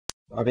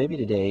Our baby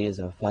today is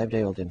a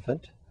 5-day-old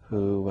infant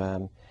who,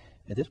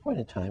 at this point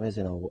in time, is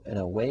in an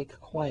awake,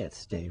 quiet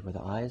state with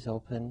the eyes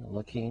open,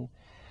 looking.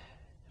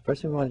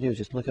 First thing we want to do is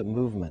just look at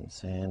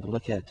movements and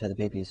look at the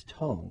baby's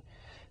tone.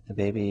 The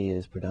baby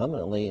is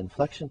predominantly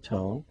inflection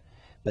tone,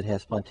 but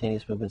has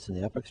spontaneous movements in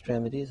the upper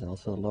extremities and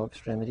also the lower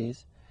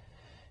extremities,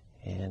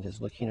 and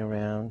is looking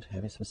around,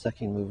 having some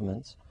sucking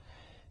movements.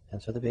 And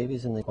so the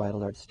baby's in the quiet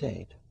alert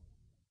state.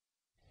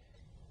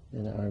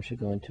 Then the arm should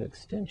go into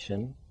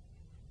extension.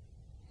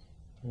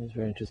 He's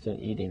very interested in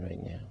eating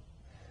right now.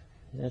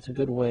 And that's a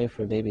good way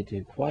for a baby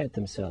to quiet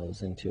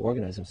themselves and to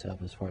organize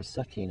themselves as far as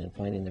sucking and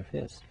finding their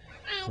fists.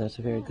 So that's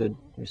a very good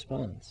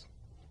response.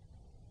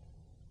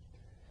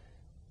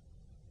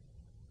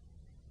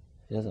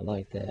 He doesn't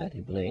like that.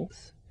 He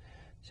blinks.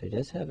 So he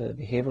does have a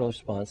behavioral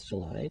response to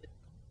light.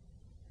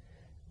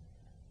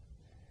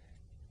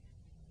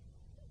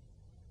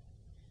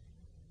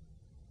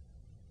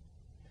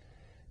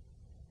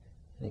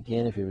 And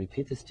again, if you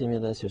repeat the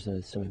stimulus,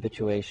 there's some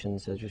habituation,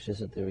 so there just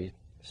isn't the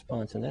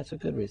response, and that's a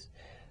good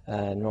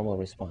normal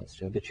response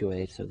to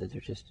habituate, so that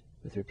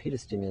with repeated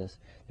stimulus,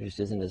 there just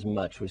isn't as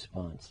much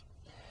response.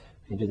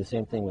 You can do the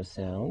same thing with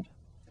sound.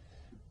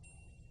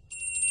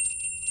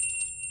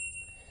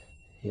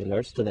 He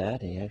alerts to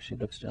that, and he actually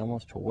looks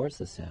almost towards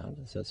the sound,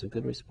 and so it's a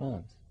good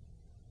response.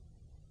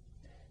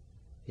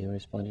 Even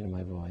responding to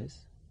my voice.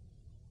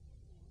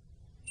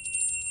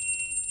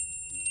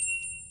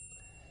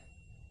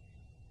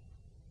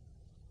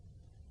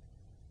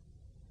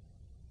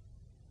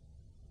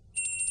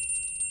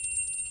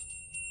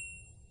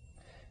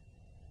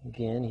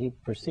 Again, he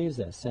perceives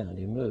that sound,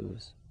 he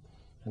moves,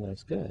 and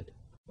that's good.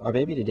 Our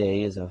baby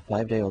today is a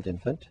 5-day-old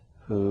infant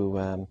who,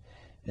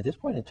 at this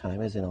point in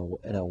time, is in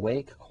an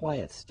awake,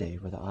 quiet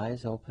state with the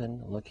eyes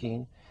open,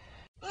 looking.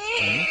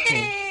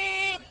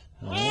 Okay.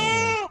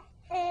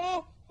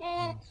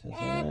 Says,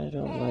 I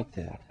don't like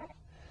that.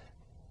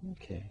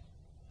 Okay.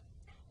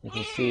 You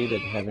can see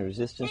that having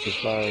resistance as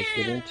far as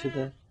getting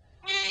to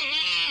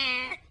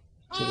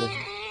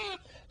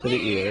the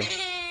ear.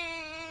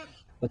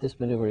 What this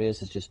maneuver is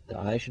just the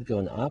eye should go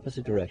in the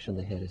opposite direction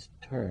the head is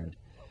turned.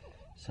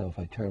 So if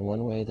I turn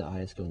one way, the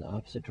eyes go in the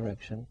opposite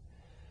direction.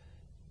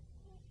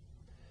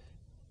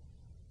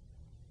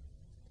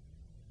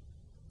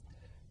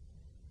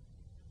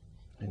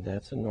 And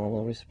that's a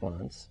normal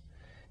response.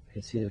 You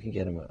can see that we can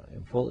get him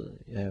in full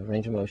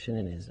range of motion,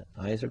 and his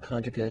eyes are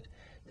conjugate,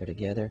 they're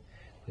together.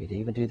 We can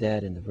even do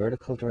that in the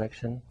vertical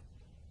direction.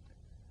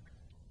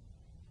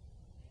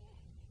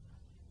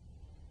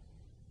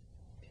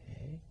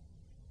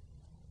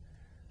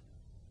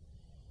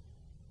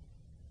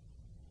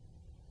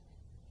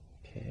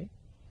 Okay.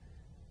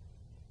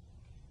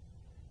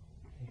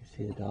 You can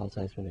see the doll's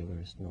eyes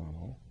maneuver is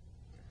normal.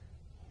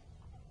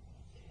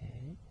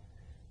 Okay.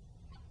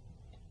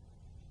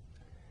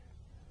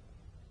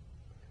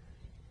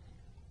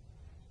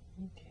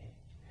 Okay.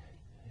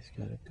 He's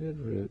got a good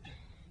root.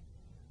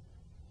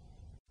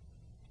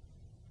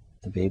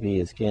 The baby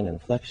is again in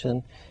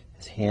flexion.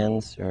 His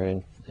hands are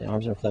in, the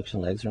arms are in flexion,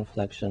 legs are in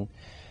flexion.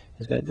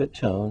 He's got a good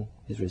tone.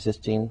 He's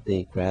resisting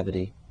the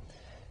gravity,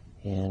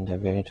 and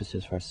very interested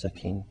as far as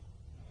sucking.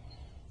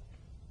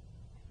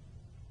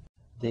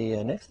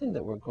 The next thing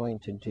that we're going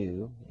to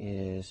do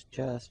is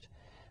just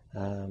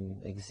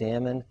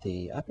examine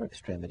the upper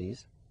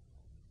extremities,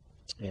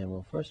 and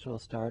we'll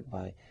start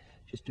by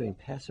just doing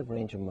passive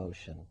range of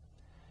motion,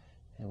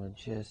 and we'll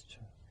just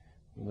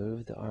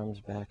move the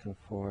arms back and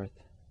forth,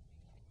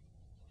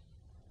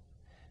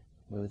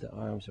 move the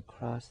arms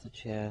across the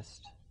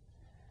chest,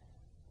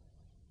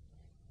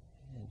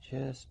 and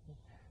just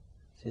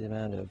see the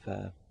amount of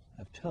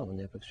tone in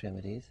the upper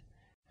extremities.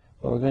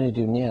 What we're going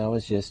to do now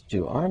is just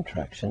do arm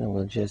traction, and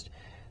we'll just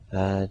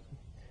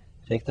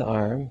take the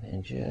arm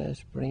and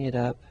just bring it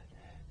up,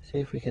 see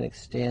if we can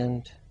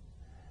extend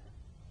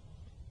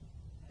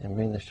and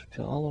bring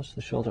almost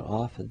the shoulder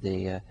off of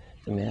the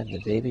mat.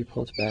 The baby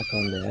pulls back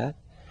on that.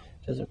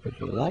 Doesn't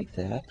particularly like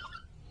that.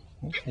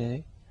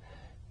 Okay.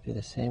 Do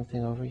the same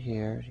thing over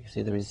here. You can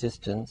see the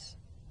resistance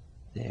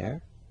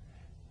there.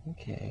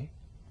 Okay.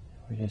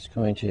 We're just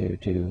going to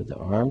do the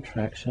arm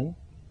traction.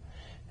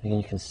 Again,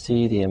 you can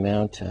see the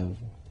amount of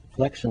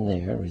flexion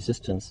there,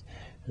 resistance,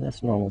 and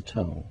that's normal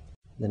tone.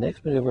 The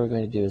next maneuver we're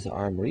going to do is the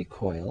arm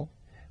recoil,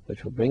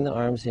 which will bring the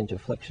arms into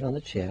flexion on the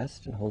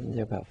chest and hold them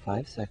there about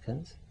 5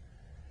 seconds.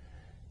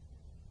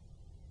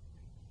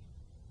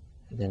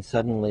 And then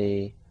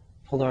suddenly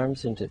pull the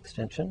arms into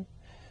extension,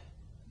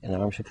 and the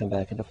arm should come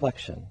back into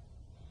flexion.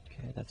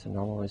 Okay, that's a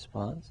normal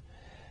response.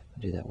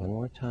 I'll do that one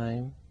more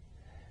time.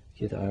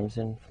 Keep the arms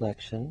in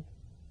flexion.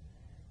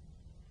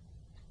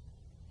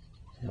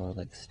 And we'll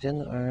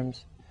extend the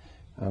arms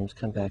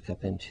come back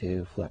up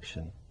into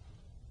flexion.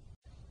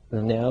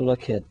 We'll now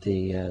look at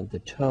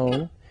the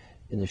tone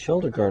in the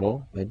shoulder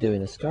girdle by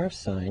doing a scarf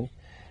sign.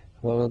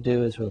 What we'll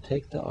do is we'll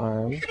take the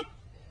arm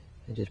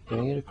and just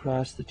bring it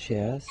across the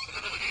chest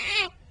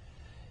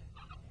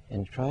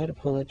and try to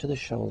pull it to the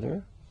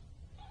shoulder.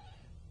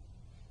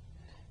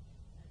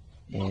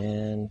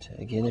 And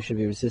again, there should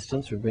be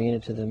resistance. We're bringing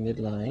it to the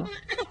midline.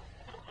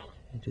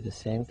 And do the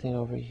same thing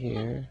over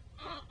here.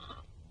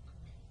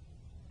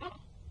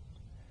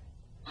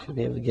 Should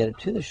be able to get it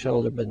to the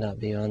shoulder, but not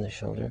beyond the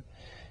shoulder.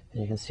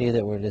 And you can see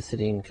that we're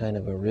eliciting kind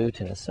of a root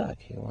and a suck.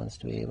 He wants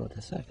to be able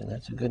to suck, and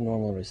that's a good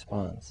normal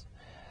response.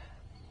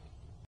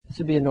 This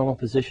would be a normal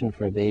position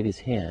for a baby's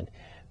hand,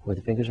 where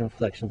the fingers are in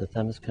flexion, the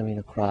thumb is coming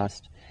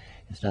across.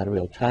 It's not a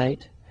real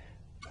tight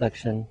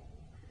flexion,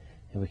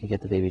 and we can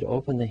get the baby to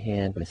open the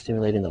hand by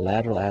stimulating the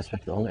lateral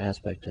aspect, the ulnar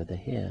aspect of the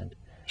hand.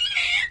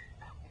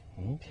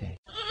 Okay.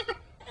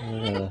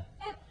 We're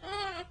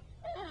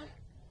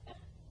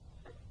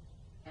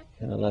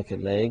gonna look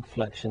at leg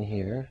flexion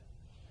here.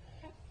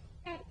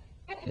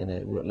 And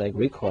a leg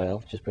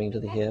recoil, just bring it to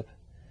the hip,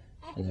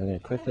 and then we're going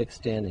to quickly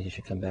extend, and he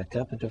should come back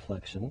up into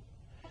flexion.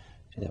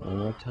 Do that one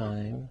more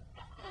time.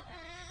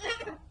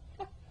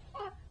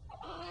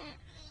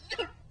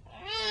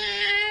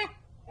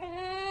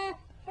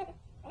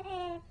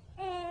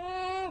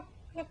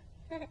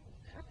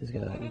 He's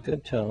got a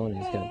good tone,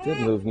 he's got good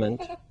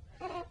movement,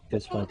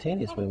 good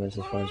spontaneous movements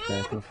as far as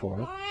back and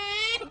forth.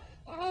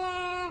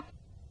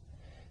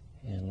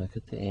 And look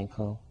at the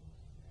ankle.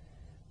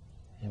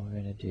 And we're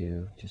going to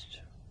do just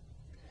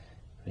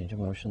range of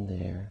motion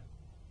there.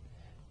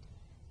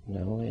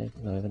 No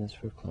evidence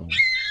for clone.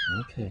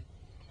 Okay.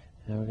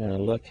 Now we're going to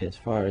look as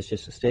far as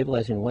just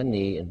stabilizing one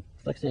knee and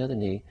flexing the other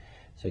knee.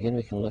 So again,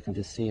 we can look and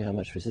just see how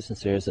much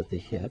resistance there is at the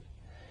hip.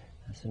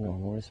 That's a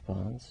normal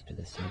response. Do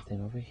the same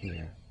thing over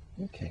here.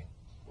 Okay.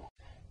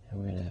 And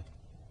we're going to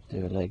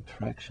do a leg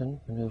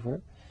traction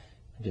maneuver.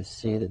 And just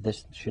see that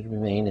this should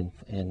remain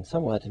in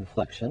somewhat in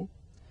flexion.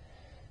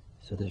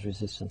 So there's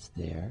resistance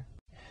there.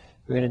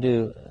 We're going to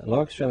do a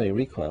lower extremity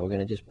recoil. We're going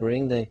to just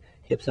bring the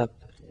hips up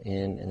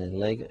and the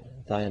leg,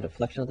 thigh under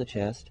flexion of the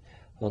chest.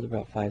 Hold it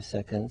about 5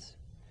 seconds.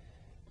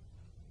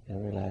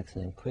 And relax,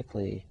 and then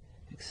quickly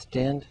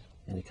extend,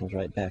 and it comes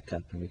right back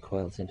up and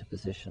recoils into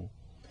position.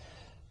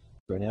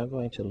 We're now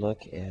going to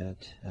look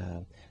at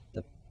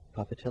the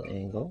popliteal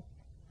angle.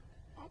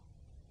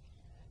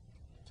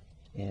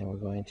 And we're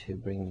going to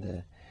bring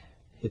the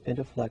hip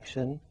into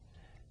flexion.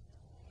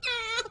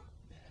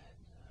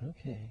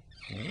 Okay,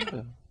 there we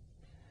go.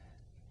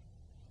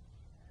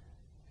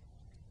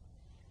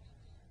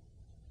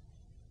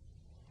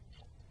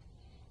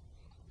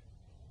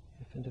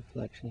 Into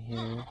flexion here,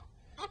 and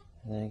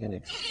then I'm going to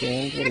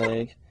extend the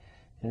leg,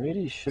 and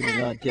really should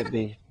not get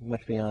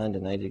much beyond a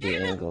 90-degree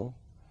angle.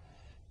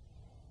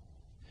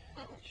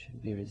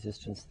 Should be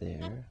resistance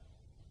there.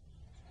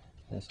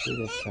 Let's do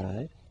this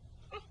side.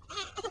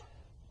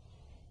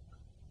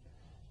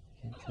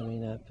 Again,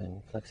 coming up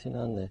and flexing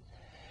on the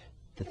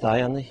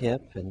thigh on the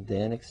hip, and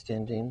then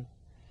extending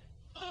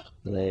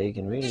the leg,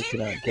 and really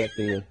should not get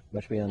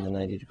much beyond the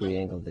 90-degree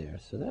angle there.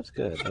 So that's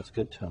good. That's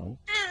good tone.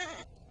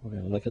 We're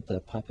going to look at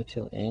the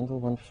popliteal angle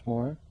once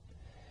more.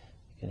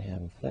 We're going to have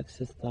him flex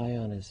his thigh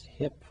on his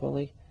hip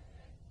fully,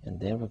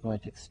 and then we're going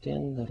to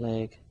extend the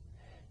leg.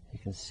 You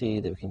can see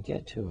that we can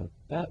get to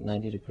about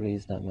 90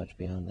 degrees, not much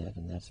beyond that,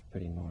 and that's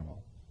pretty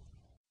normal.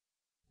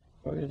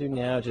 What we're going to do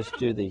now is just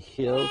do the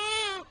heel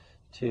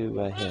to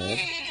head.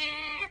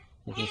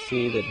 You can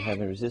see that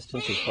having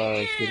resistance as far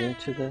as getting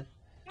to the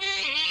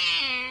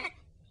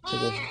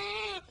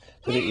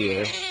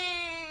ear. Okay.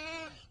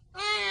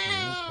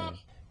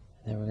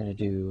 Then we're going to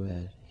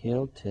do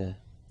heel to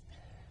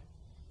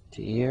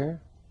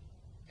ear,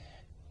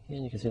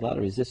 and you can see a lot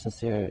of resistance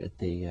there at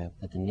the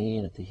knee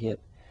and at the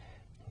hip.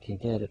 You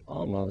can get it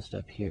almost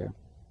up here,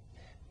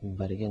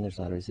 but again, there's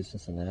a lot of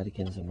resistance, and that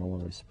again is a normal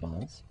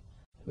response.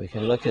 We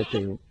can look at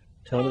the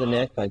tone of the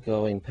neck by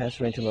going past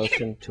the range of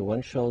motion to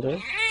one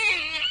shoulder,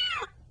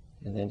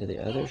 and then to the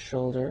other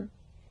shoulder.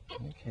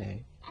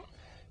 Okay,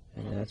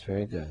 and that's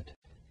very good.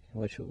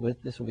 Which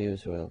with this will be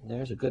as well.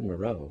 There's a good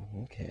Moreau.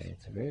 Okay,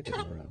 it's a very good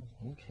Moreau.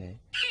 Okay.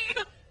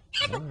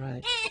 All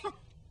right.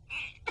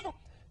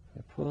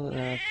 Pull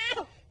it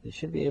up. He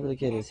should be able to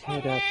get his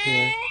head up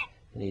here,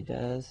 and he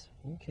does.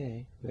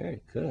 Okay,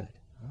 very good.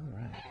 All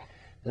right.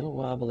 A little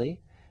wobbly,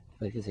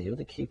 but he's able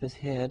to keep his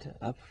head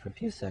up for a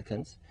few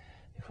seconds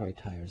before he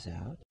tires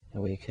out.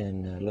 And we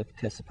can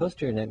test the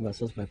posterior neck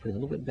muscles by putting a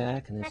little bit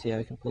back, and then see how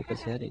he can pull up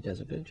his head. He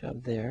does a good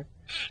job there.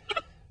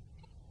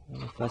 A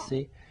little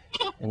fussy.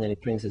 And then he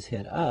brings his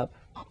head up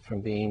from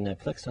being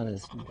flexed on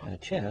his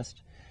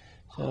chest.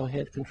 So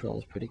head control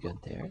is pretty good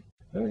there.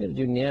 What we're going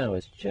to do now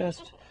is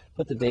just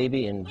put the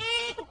baby in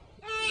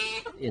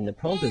the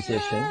prone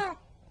position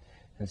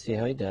and see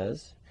how he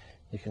does.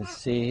 You can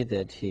see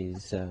that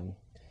he's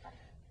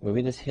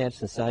moving his head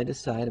from side to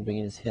side and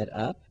bringing his head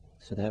up.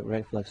 So that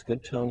reflects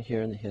good tone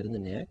here in the head and the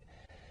neck.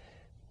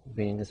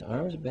 Bringing his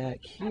arms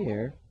back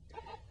here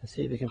and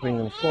see if we can bring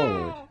them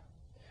forward,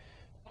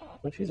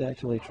 which he's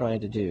actually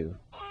trying to do.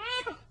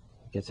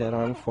 Gets that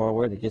arm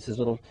forward, he gets his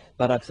little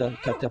buttocks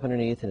tucked up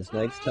underneath and his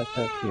legs tucked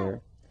up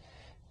here.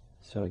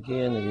 So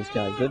again, he's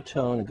got good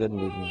tone and good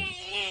movement.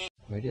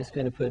 We're just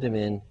going to put him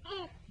in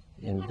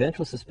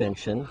ventral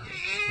suspension.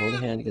 Hold the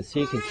hand, you can see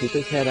he can keep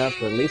his head up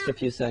for at least a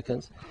few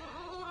seconds.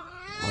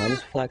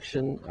 Arms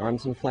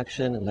in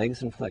flexion, and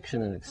legs in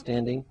flexion and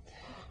extending.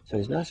 So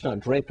he's not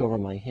draped over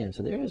my hand.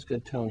 So there is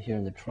good tone here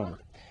in the trunk.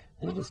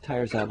 And he just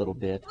tires out a little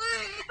bit.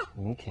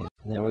 Okay.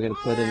 Now we're going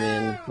to put him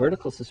in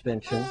vertical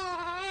suspension.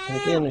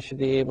 And again, I should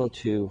be able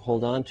to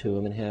hold on to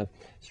him and have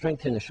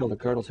strength in the shoulder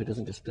girdle so he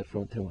doesn't just slip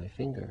through my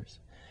fingers.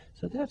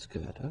 So that's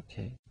good.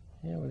 Okay.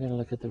 Yeah, we're going to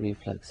look at the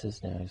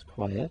reflexes now. He's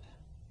quiet.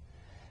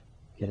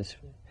 Get his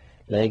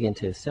leg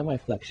into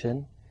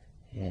semi-flexion,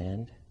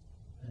 and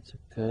that's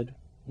a good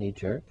knee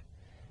jerk.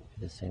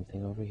 Do the same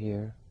thing over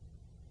here.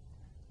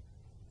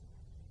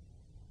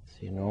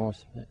 See a normal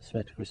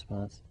symmetric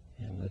response.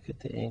 And look at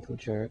the ankle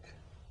jerk.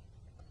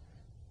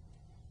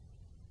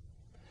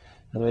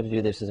 Another way to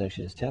do this is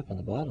actually just tap on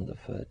the bottom of the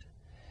foot,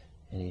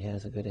 and he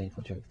has a good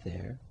ankle jerk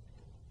there.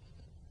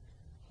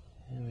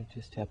 And we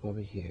just tap over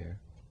here.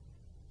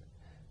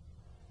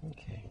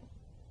 Okay.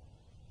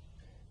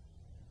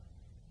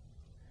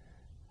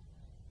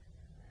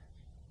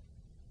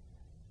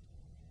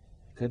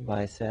 Good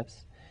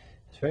biceps.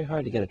 It's very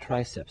hard to get a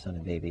triceps on a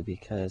baby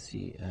because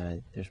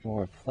there's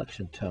more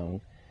flexion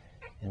tone,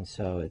 and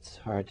so it's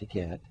hard to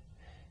get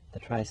the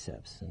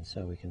triceps, and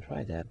so we can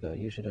try that, but we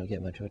usually don't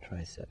get much of a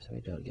triceps, and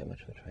we don't get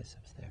much of a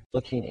triceps there.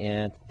 Looking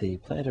at the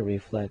plantar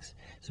reflex,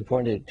 it's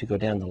important to go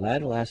down the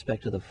lateral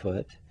aspect of the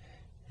foot,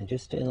 and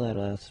just stay in the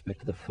lateral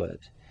aspect of the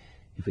foot.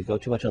 If we go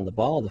too much on the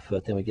ball of the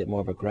foot, then we get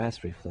more of a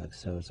grasp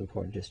reflex, so it's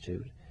important just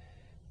to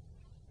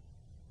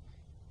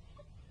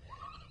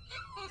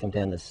come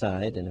down the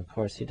side, and of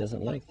course he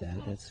doesn't like that.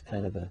 It's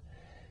kind of a,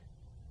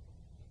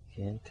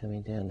 again,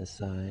 coming down the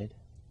side.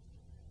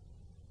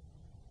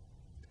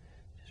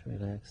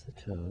 Relax the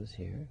toes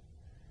here.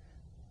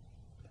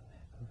 Go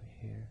back over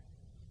here.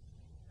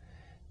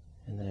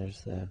 And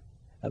there's the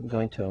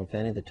upgoing toe and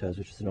fanning the toes,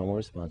 which is the normal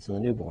response in the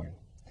newborn.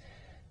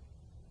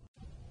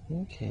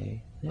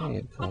 Okay, there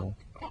you go.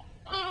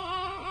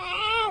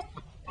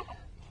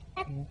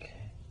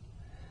 Okay.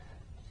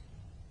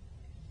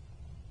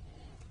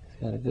 He's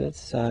got a good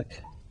suck.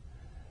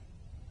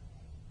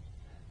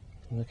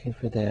 I'm looking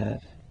for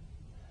that.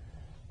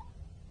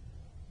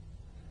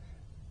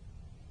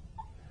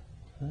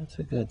 That's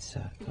a good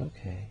suck.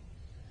 Okay.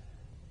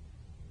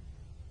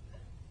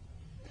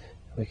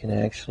 We can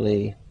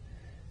actually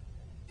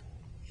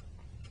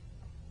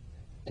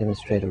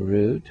demonstrate a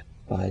root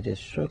by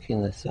just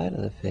stroking the side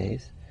of the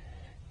face.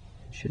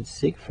 It should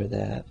seek for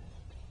that.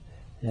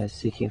 Yeah,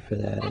 seeking for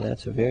that, and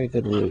that's a very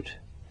good root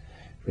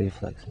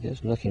reflex.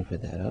 Just looking for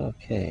that.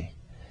 Okay.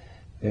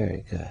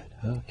 Very good.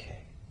 Okay.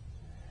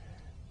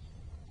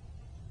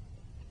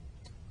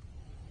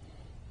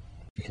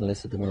 You can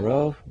elicit the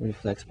Moreau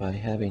reflex by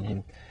having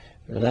him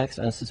relax,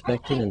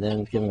 unsuspecting, and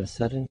then give him a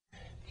sudden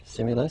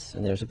stimulus.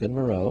 And there's a good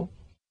Moreau.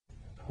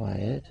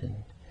 Quiet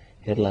and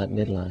headlock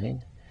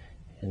midline.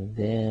 And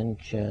then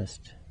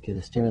just give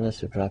the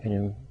stimulus of dropping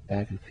him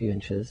back a few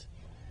inches.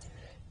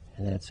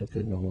 And that's a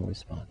good normal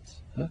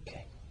response.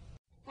 Okay.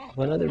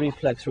 One other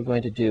reflex we're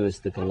going to do is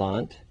the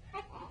gallant,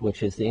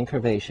 which is the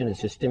incurvation. It's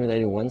just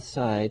stimulating one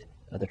side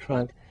of the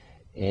trunk,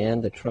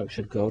 and the trunk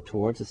should go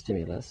towards the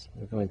stimulus.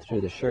 We're going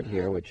through the shirt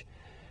here, which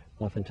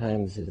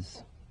oftentimes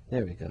is,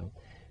 there we go,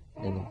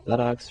 and the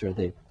buttocks or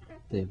the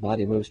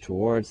body moves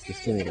towards the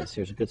stimulus.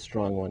 Here's a good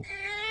strong one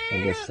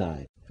on this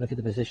side. Look at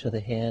the position of the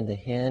hand. The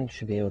hand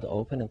should be able to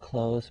open and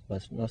close,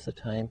 but most of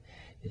the time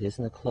it is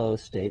in a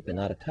closed state, but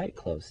not a tight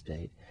closed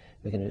state.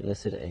 We can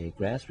elicit a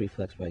grasp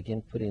reflex by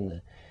again putting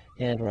the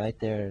hand right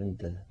there in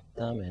the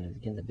thumb, and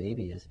again the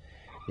baby is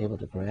able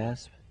to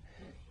grasp.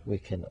 We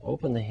can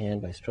open the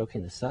hand by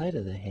stroking the side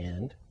of the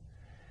hand,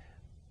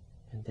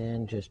 and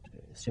then just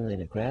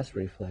stimulating a grasp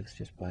reflex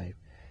just by,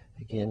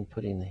 again,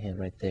 putting the hand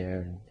right there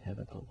and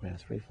having a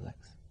grasp reflex.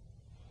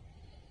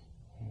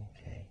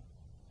 Okay.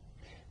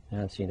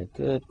 Now I'm seeing a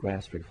good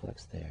grasp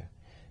reflex there.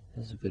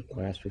 This is a good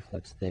grasp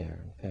reflex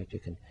there. In fact, you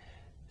can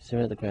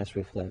stimulate the grasp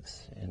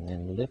reflex and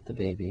then lift the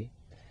baby.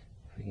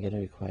 If we can get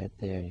him quiet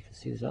there, you can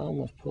see he's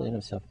almost pulling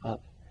himself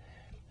up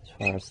as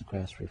far as the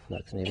grasp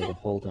reflex and able to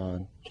hold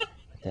on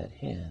with that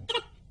hand.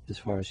 As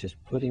far as just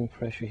putting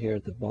pressure here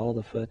at the ball of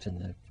the foot, and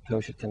the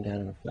toe should come down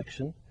in a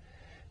flexion,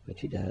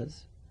 which he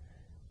does.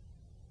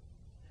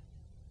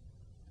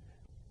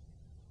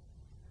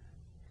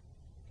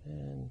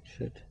 And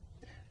should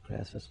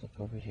grasp, let's look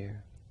over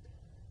here.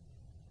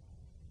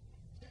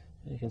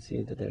 And you can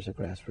see that there's a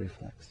grasp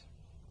reflex.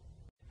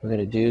 We're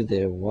going to do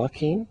the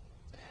walking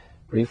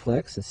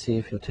reflex and see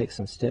if you'll take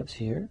some steps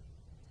here.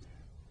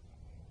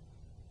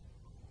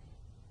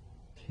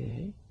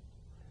 Okay.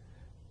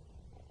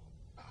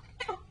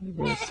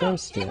 Maybe some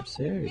steps.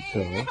 There you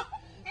go.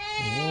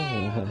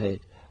 All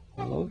right.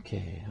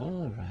 Okay.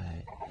 All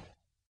right. What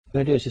we're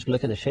going to do is just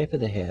look at the shape of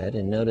the head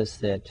and notice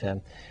that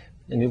a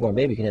newborn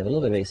baby can have a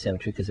little bit of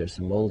asymmetry because there's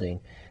some molding,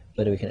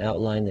 but we can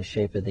outline the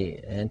shape of the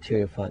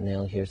anterior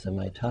fontanelle. Here's the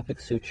myotopic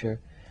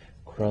suture,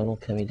 coronal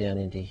coming down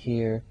into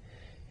here,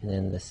 and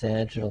then the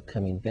sagittal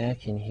coming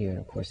back in here, and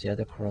of course the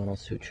other coronal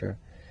suture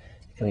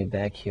coming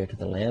back here to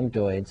the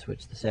lambdoids,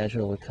 which the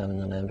sagittal would come,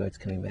 and the lambdoids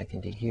coming back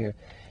into here.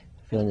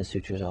 Feeling the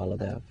sutures, all of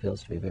that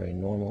feels to be very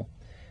normal.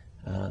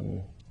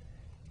 And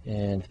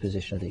the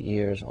position of the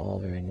ears, all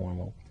very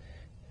normal.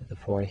 The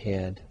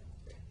forehead,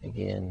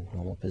 again,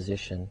 normal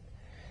position.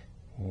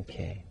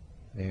 Okay,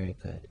 very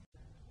good.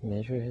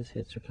 Measure his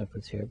head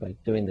circumference here by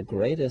doing the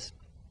greatest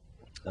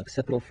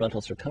occipital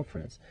frontal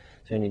circumference.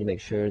 So we need to make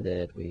sure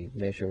that we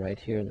measure right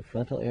here in the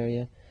frontal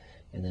area,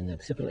 and then the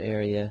occipital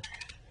area.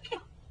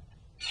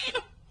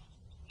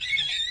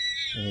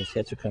 And his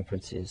head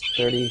circumference is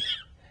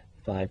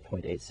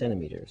 35.8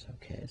 centimeters.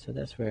 Okay, so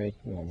that's very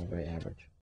normal, very average.